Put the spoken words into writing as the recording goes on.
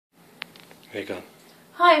There you go.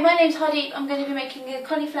 Hi, my name's Hardeep. I'm going to be making a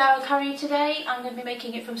cauliflower curry today. I'm going to be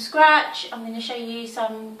making it from scratch. I'm going to show you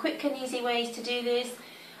some quick and easy ways to do this.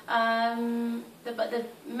 But the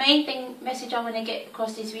main message I want to get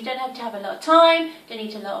across is we don't have to have a lot of time, don't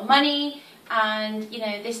need a lot of money, and you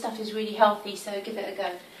know, this stuff is really healthy, so give it a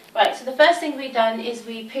go. Right, so the first thing we've done is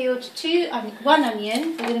we peeled one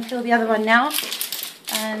onion. We're going to peel the other one now.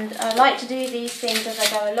 And I like to do these things as I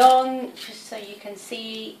go along, just so you can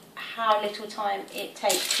see how little time it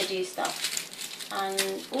takes to do stuff.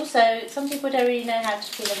 And also, some people don't really know how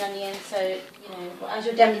to peel an onion, so you know, as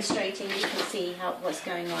you're demonstrating, you can see what's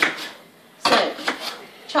going on. So,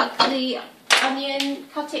 chuck the onion,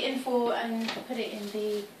 cut it in four, and put it in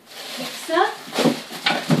the mixer.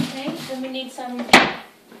 Okay, then we need some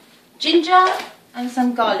ginger and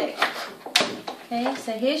some garlic. Okay,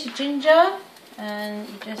 so here's your ginger. And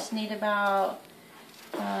you just need about,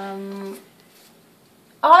 I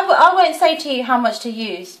won't say to you how much to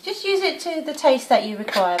use. Just use it to the taste that you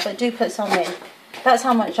require, but do put some in. That's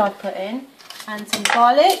how much I've put in. And some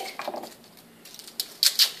garlic.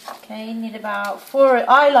 Okay, need about 4.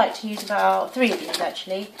 I like to use about 3 of these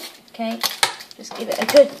actually. Okay, just give it a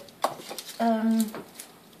good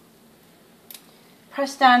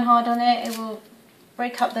press down hard on it. It will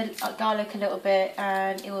break up the garlic a little bit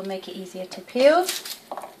and it will make it easier to peel.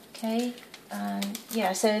 Okay, and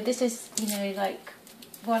yeah, so this is, you know, like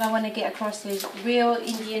what I want to get across is real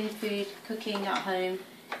Indian food, cooking at home,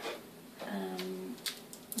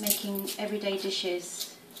 making everyday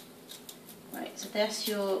dishes. Right, so that's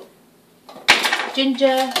your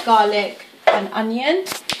ginger, garlic and onion.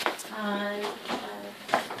 And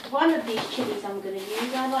one of these chilies I'm going to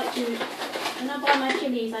use, I like to, when I buy my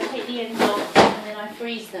chilies, I take the ends off and then I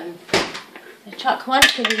freeze them. So chuck one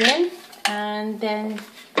chili in and then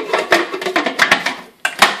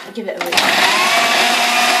give it a whisk.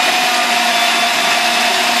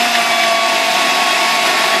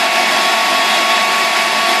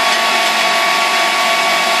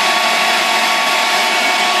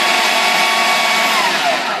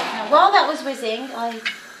 Now, while that was whizzing, I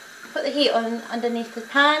put the heat on underneath the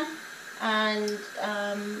pan. And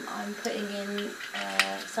I'm putting in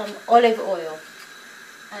some olive oil,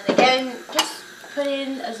 and again just put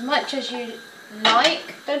in as much as you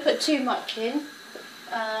like, don't put too much in,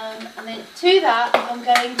 and then to that I'm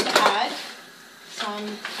going to add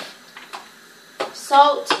some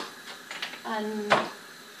salt and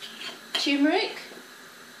turmeric.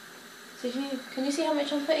 So can you see how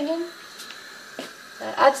much I'm putting in? So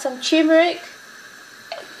add some turmeric.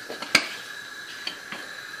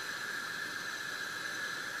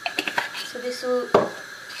 So this will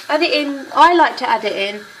add it in. I like to add it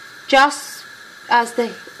in just as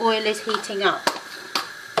the oil is heating up.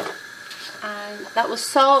 And that was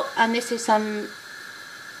salt, and this is some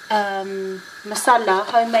masala,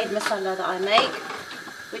 homemade masala that I make,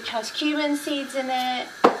 which has cumin seeds in it,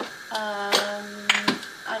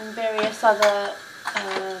 and various other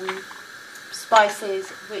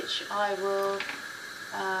spices, which I will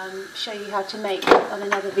show you how to make on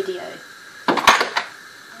another video.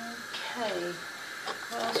 Okay,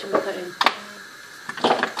 what else should we put in?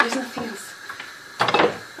 There's nothing else.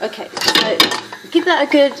 Okay, so give that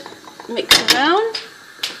a good mix around.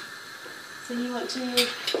 So you want to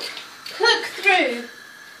cook through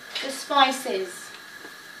the spices.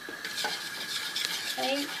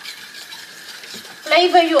 Okay,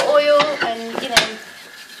 flavour your oil, and you know,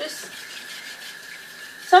 just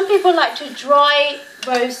some people like to dry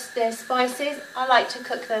roast their spices. I like to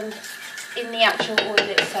cook them in the actual oil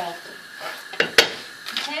itself.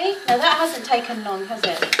 Okay, now that hasn't taken long, has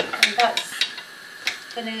it? And that's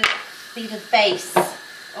going to be the base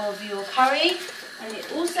of your curry, and it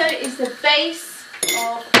also is the base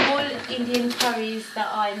of all Indian curries that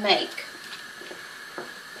I make.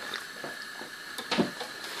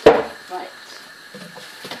 Right.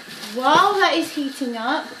 While that is heating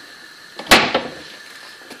up, I'm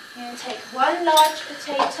going to take one large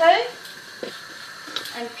potato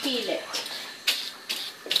and peel it.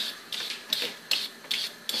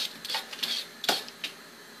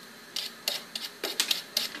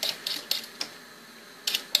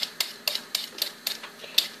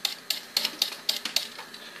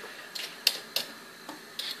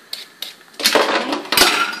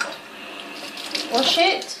 Wash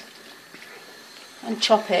it and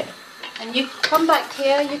chop it. And you come back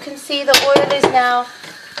here, you can see the oil is now,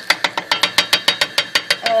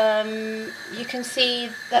 you can see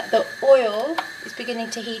that the oil is beginning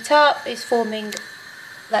to heat up, it's forming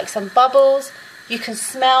like some bubbles. You can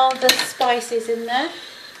smell the spices in there.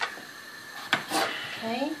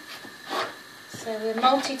 Okay, So we're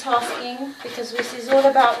multitasking because this is all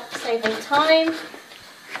about saving time.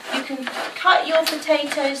 You can cut your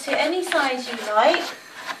potatoes to any size you like.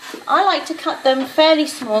 I like to cut them fairly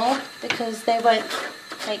small because they won't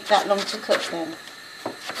take that long to cook them.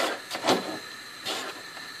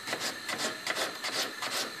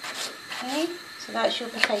 Okay, so that's your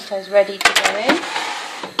potatoes ready to go in.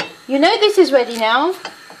 You know this is ready now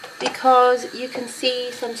because you can see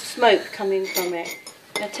some smoke coming from it.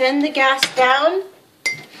 Now turn the gas down.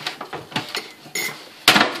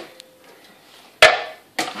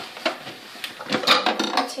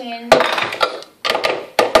 Put in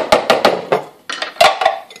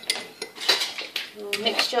your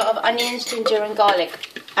mixture of onions, ginger and garlic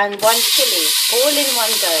and 1 chilli, all in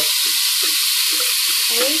one go.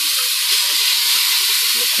 Okay.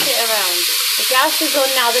 Mix it around. The gas is on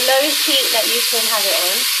now, the lowest heat that you can have it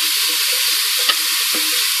on.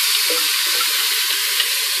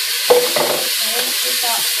 Okay, give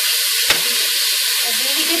that a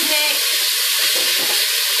really good mix.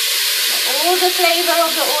 Let all the flavour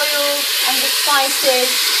of the oil and the spices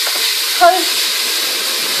coat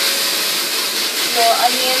your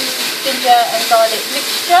onion, ginger and garlic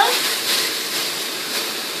mixture.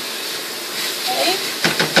 Okay.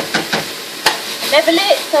 Level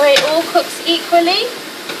it so it all cooks equally.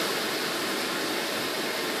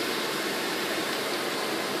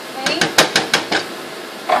 Okay.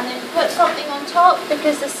 And then put something on top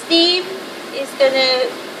because the steam is going to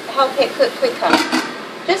help it cook quicker.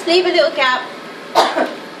 Just leave a little gap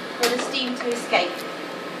for the steam to escape.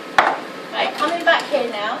 Right, coming back here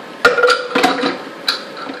now.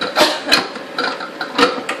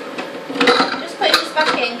 Just putting this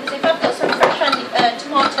back in because if I've got some fresh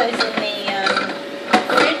tomatoes in the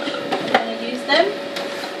fridge, I'm going to use them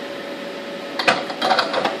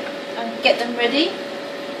and get them ready.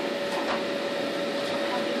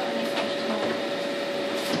 Have you got any fresh tomatoes?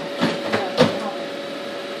 No, you haven't.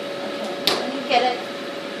 Okay, when you get a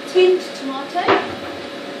tinned tomato,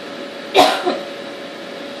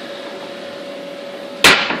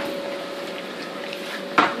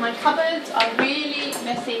 my cupboards are really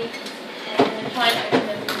messy and I'm going to try and open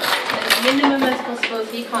them as minimum as possible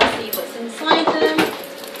so you can't see what's inside them.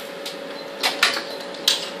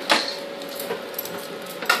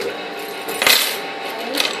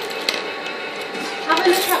 Okay. Have a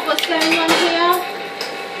look at what's going on here.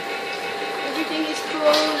 Everything is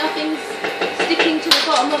cool, nothing's sticking to the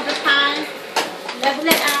bottom of the pan. Level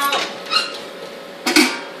it out.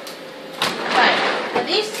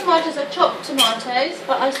 These tomatoes are chopped tomatoes,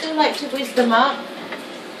 but I still like to whiz them up.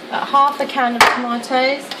 About half a can of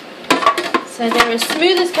tomatoes. So they're as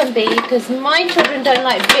smooth as can be because my children don't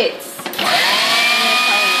like bits. So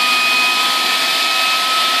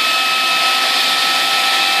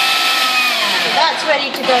that's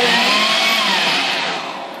ready to go in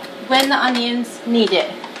when the onions need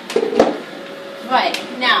it. Right,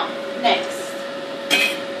 now, next.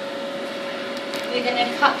 We're going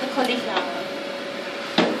to cut the cauliflower.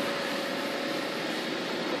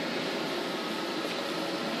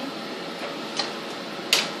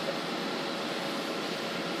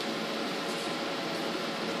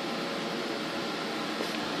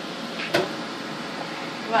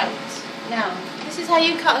 Right, now, this is how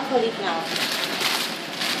you cut a cauliflower.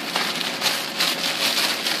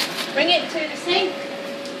 Bring it to the sink.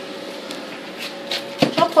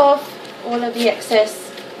 Chop off all of the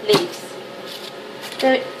excess leaves.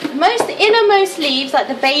 The innermost leaves, like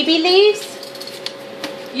the baby leaves,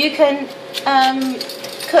 you can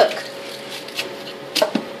cook.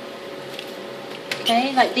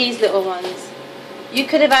 Okay, like these little ones. You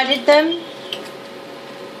could have added them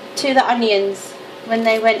to the onions when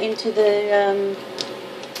they went into the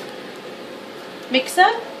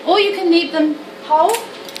mixer, or you can leave them whole.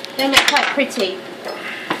 They look quite pretty.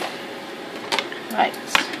 Right.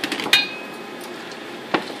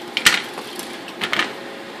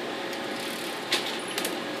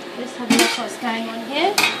 Let's have a look what's going on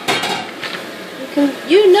here.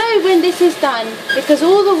 You know when this is done because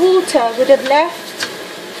all the water would have left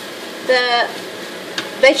the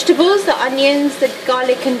vegetables, the onions, the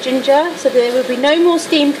garlic and ginger, so there will be no more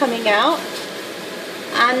steam coming out.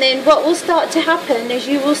 And then what will start to happen is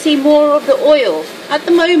you will see more of the oil. At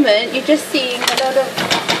the moment you're just seeing a lot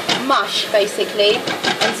of mush basically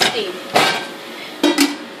and steam.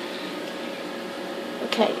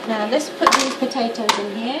 Okay, now let's put these potatoes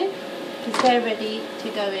in here because they're ready to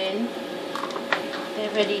go in.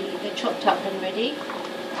 They're ready, they're chopped up and ready.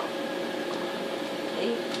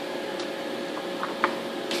 Okay.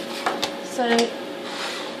 So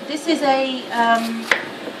this is a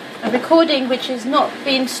recording which has not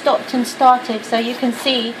been stopped and started, so you can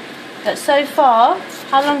see But so far,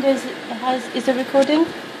 how long is the recording?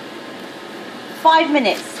 5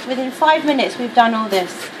 minutes. Within 5 minutes we've done all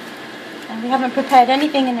this. And we haven't prepared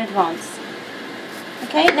anything in advance.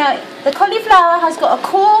 Okay, now the cauliflower has got a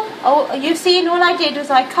core. Oh, you've seen all I did was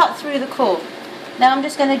I cut through the core. Now I'm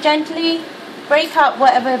just going to gently break up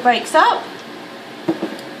whatever breaks up.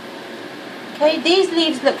 Okay, these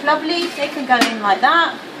leaves look lovely. They can go in like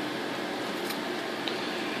that.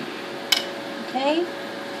 Okay.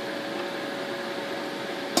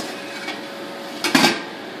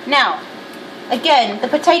 Now, again, the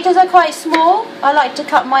potatoes are quite small. I like to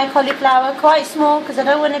cut my cauliflower quite small because I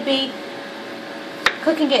don't want to be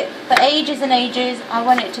cooking it for ages and ages. I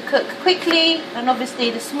want it to cook quickly, and obviously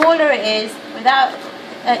the smaller it is, without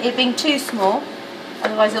it being too small,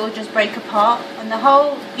 otherwise it will just break apart. And the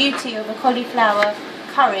whole beauty of a cauliflower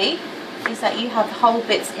curry is that you have whole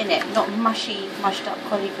bits in it, not mushy, mushed up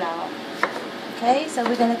cauliflower. Okay, so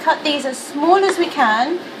we're going to cut these as small as we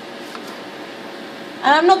can.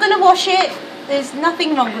 And I'm not going to wash it, there's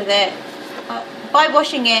nothing wrong with it. By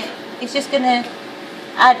washing it, it's just going to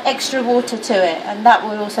add extra water to it, and that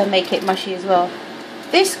will also make it mushy as well.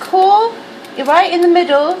 This core, right in the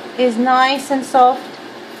middle, is nice and soft,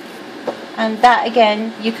 and that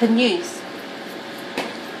again you can use.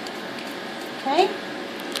 Okay?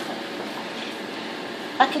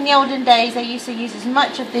 Back in the olden days, they used to use as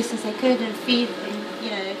much of this as they could and feed,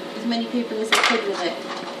 as many people as they could with it.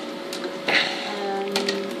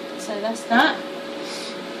 So that's that.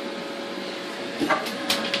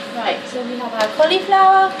 Right, so we have our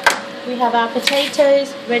cauliflower, we have our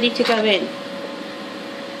potatoes ready to go in.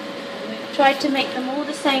 We've tried to make them all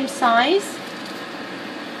the same size.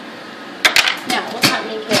 Now, what's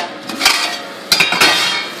happening here?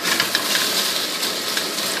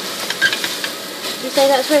 Did you say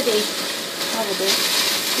that's ready? Probably.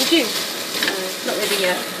 Did you? No, it's not ready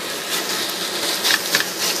yet.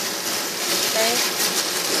 Okay.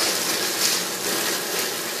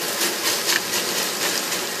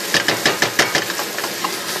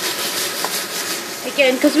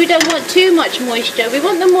 Again, because we don't want too much moisture. We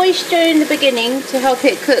want the moisture in the beginning to help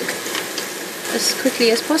it cook as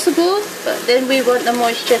quickly as possible, but then we want the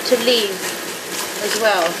moisture to leave as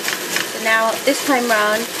well. So now, this time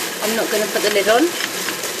round, I'm not going to put the lid on.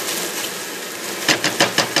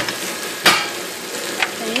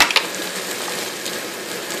 Okay.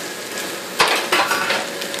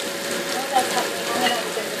 Oh, that's happening. I'm going to have a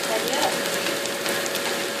bit of a tidy up.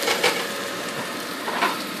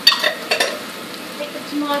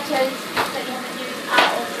 Tomatoes that you want to use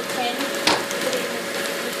out of the tin, put it in the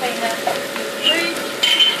container through.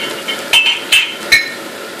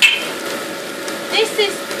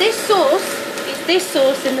 This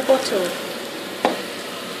sauce in the bottle.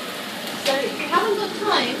 So if you haven't got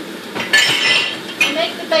time to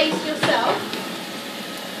make the base yourself,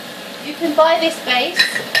 you can buy this base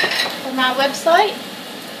from our website.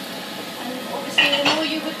 And obviously, then all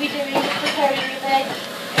you would be doing is preparing your veg,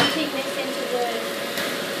 emptying this into the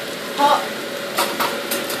pot,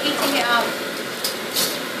 eating it up.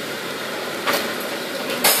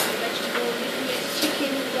 Vegetable, you can use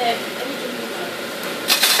chicken, egg, anything you want.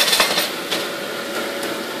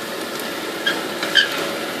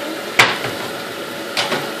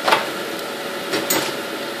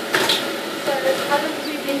 So how long have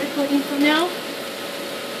we been recording for now?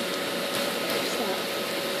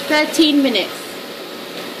 13 minutes.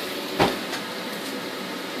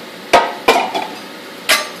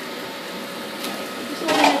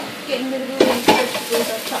 Getting rid of all these vegetables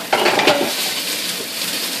I've cut through.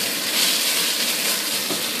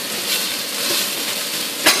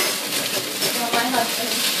 Well, my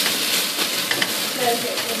husband does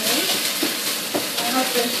it for me. My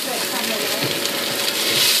husband's straight family.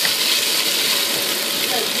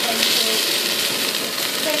 Straight pencils.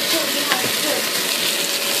 Straight taught me how to cook.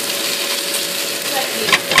 Exactly,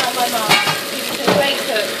 like my mum. She was a great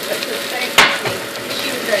cook, but cooked very quickly. She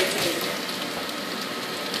was very good.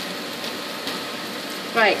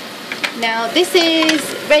 Right, now this is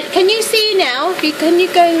red. Can you see now? Can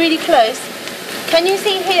you go really close? Can you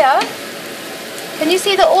see here? Can you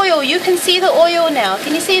see the oil? You can see the oil now.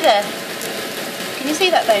 Can you see there? Can you see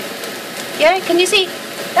that though? Yeah, can you see?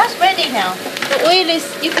 That's ready now. The oil is,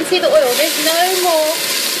 you can see the oil. There's no more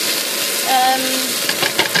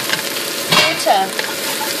water.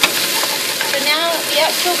 So now the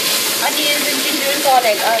actual onions and ginger and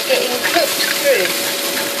garlic are getting cooked through.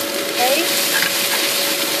 Okay?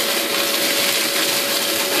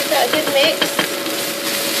 That a good mix.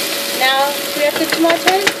 Now, do we have the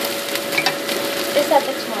tomatoes? Let's have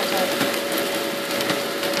the tomatoes.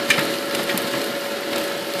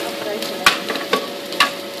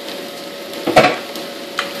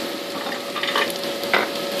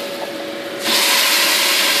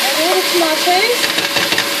 tomatoes.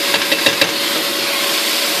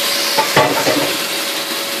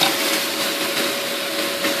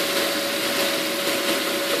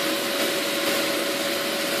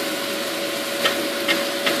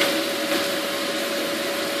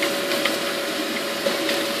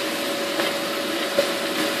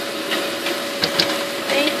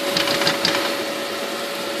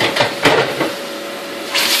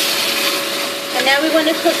 And now we want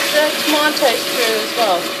to cook the tomatoes through as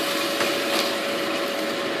well.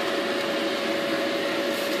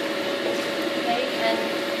 Okay, and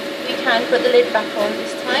we can put the lid back on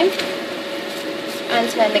this time and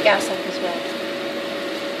turn the gas up as well.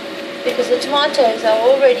 Because the tomatoes are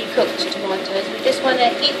already cooked tomatoes, we just want to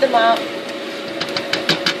heat them up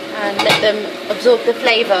and let them absorb the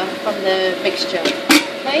flavour from the mixture.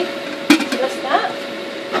 Okay, so that's that.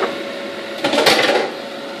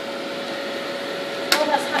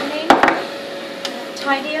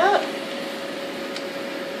 Tidy up.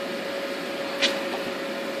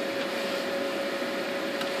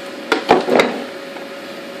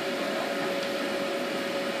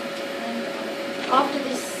 And after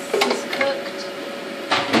this is cooked,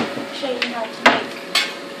 I'll show you how to make.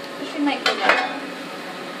 We should make the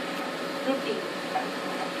roti.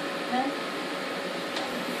 Okay.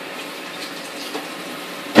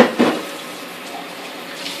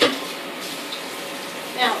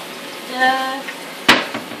 Now, the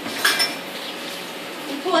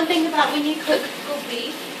important thing about when you cook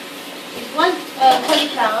gobi is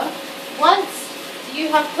cauliflower. Once you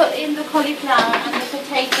have put in the cauliflower and the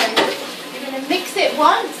potatoes, you're going to mix it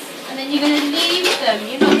once and then you're going to leave them.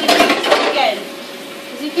 You're not going to mix it again.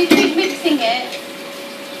 Because if you keep mixing it,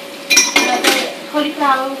 the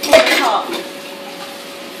cauliflower will fall apart and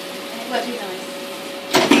it won't be nice.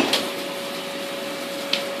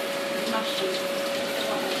 Mushy.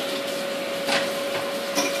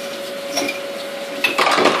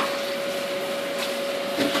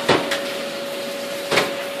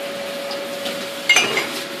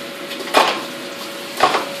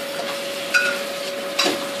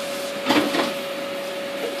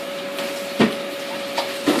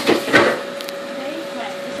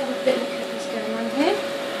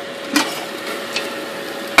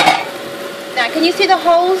 Now, can you see the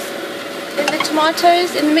holes in the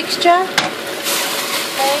tomatoes in the mixture?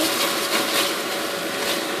 Okay.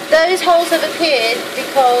 Those holes have appeared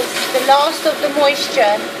because the last of the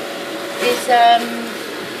moisture is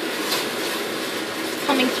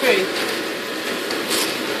coming through.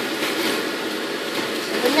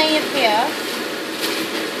 So when they appear,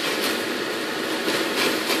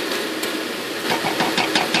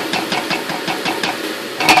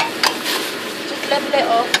 just level it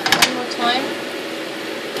off one more time.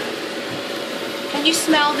 Can you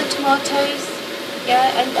smell the tomatoes?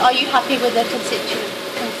 Yeah, and are you happy with the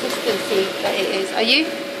consistency that it is? Are you?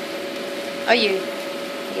 Are you?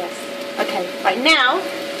 Yes. Okay, right now,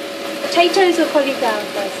 potatoes or cauliflower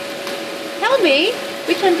first? Tell me,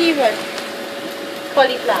 which one do you want?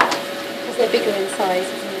 Cauliflower, because they're bigger in size,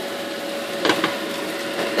 isn't it?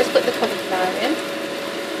 Let's put the cauliflower in.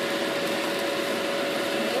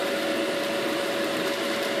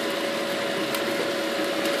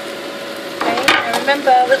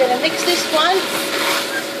 Remember, we're going to mix this once,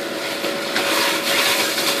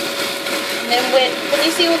 and then can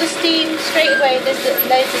you see all the steam straight away? There's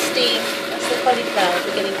loads of steam. That's the cauliflower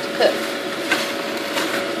beginning to cook.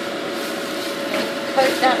 Okay,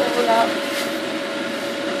 coat that all up.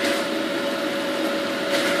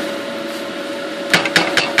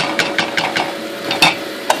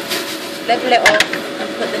 Level it off and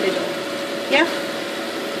put the lid on. Yeah?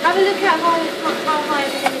 Have a look at how high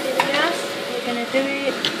we're going to do the gas. We're going to do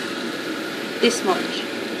it this much.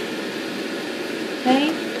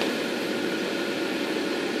 Okay?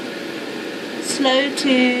 Slow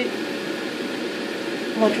to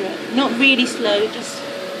moderate. Not really slow, just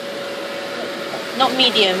not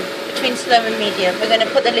medium. Between slow and medium. We're going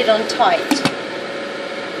to put the lid on tight.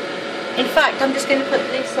 In fact, I'm just going to put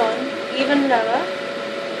this on even lower.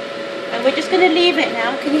 And we're just going to leave it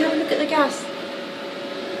now. Can you have a look at the gas?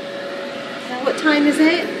 Now, what time is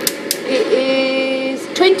it? It is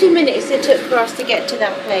 20 minutes it took for us to get to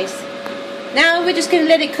that place. Now we're just going to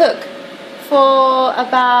let it cook for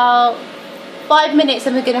about 5 minutes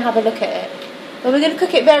and we're going to have a look at it. But we're going to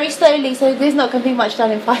cook it very slowly, so there's not going to be much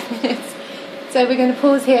done in 5 minutes. So we're going to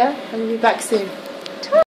pause here and we'll be back soon.